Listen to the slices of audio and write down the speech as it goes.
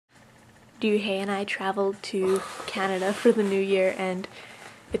Ryuhei and I traveled to Canada for the New Year, and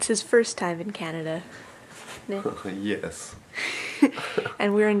it's his first time in Canada. Yes.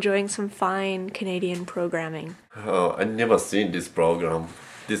 And we're enjoying some fine Canadian programming. Oh, I never seen this program.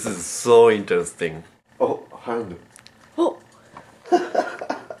 This is so interesting. Oh, hand. Oh!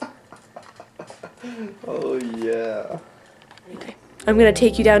 Oh yeah. Okay. I'm gonna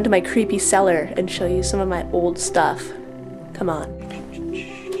take you down to my creepy cellar and show you some of my old stuff. Come on.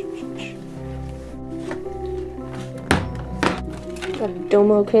 Got a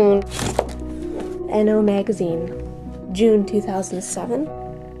Domo-kun NO magazine, June 2007.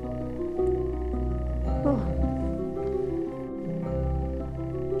 Oh.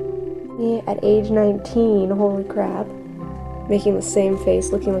 Me at age 19, holy crap. Making the same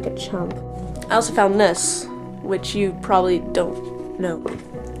face, looking like a chump. I also found this, which you probably don't know.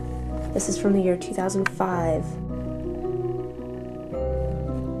 This is from the year 2005.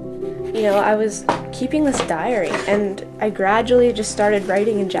 You know, I was keeping this diary, and I gradually just started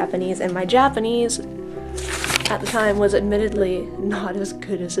writing in Japanese, and my Japanese at the time was admittedly not as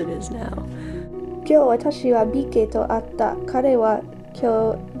good as it is now. 今日私はビケと会った。彼は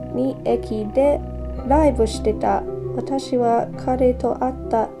今日に駅でライブしてた。私は彼と会っ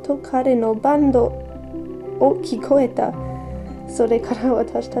たと彼のバンドを聞こえた。それから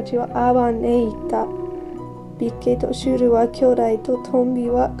私たちは会わねいた。ビッケとシュルは兄弟とトンビ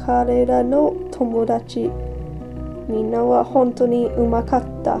は彼らの友達。みんなは本当にうまか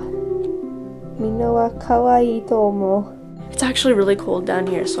った。みんなは可愛いと思う。It's actually really cold down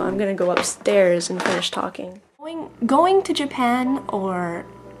here, so I'm gonna go upstairs and finish talking. Going to Japan or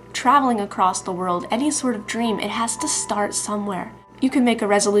traveling across the world, any sort of dream, it has to start somewhere. You can make a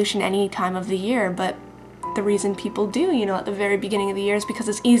resolution any time of the year, but the reason people do, you know, at the very beginning of the year is because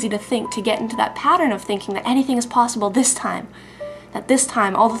it's easy to think, to get into that pattern of thinking that anything is possible this time. That this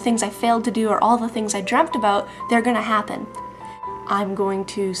time, all the things I failed to do or all the things I dreamt about, they're gonna happen. I'm going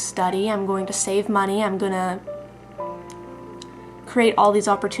to study, I'm going to save money, I'm gonna create all these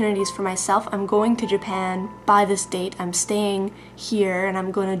opportunities for myself. I'm going to Japan by this date, I'm staying here, and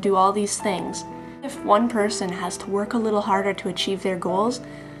I'm gonna do all these things. If one person has to work a little harder to achieve their goals,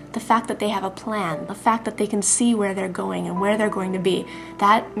 the fact that they have a plan, the fact that they can see where they're going and where they're going to be,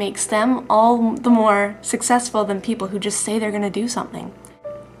 that makes them all the more successful than people who just say they're going to do something.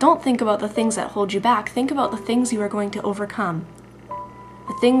 Don't think about the things that hold you back. Think about the things you are going to overcome.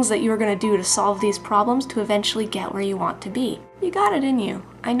 The things that you are going to do to solve these problems to eventually get where you want to be. You got it in you.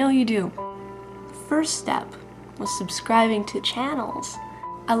 I know you do. The first step was subscribing to channels.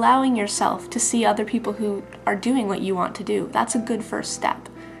 Allowing yourself to see other people who are doing what you want to do. That's a good first step.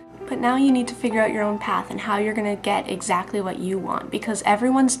 But now you need to figure out your own path and how you're going to get exactly what you want, because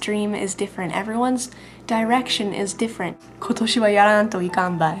everyone's dream is different, everyone's direction is different. 今年はやらんといか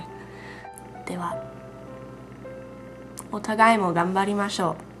んばい。では、お互いも頑張りまし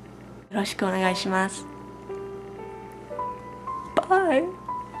ょう。よろしくお願いします。Bye!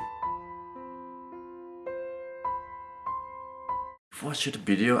 Before I shoot a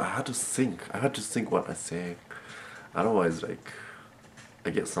video, I had to think what I say. Otherwise, I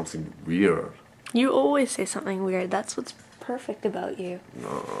get something weird. You always say something weird. That's what's perfect about you.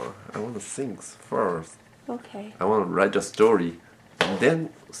 No, I want to think first. Okay. I want to write a story and then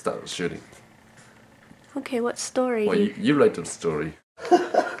start shooting. Okay, what story? Well, you write the story.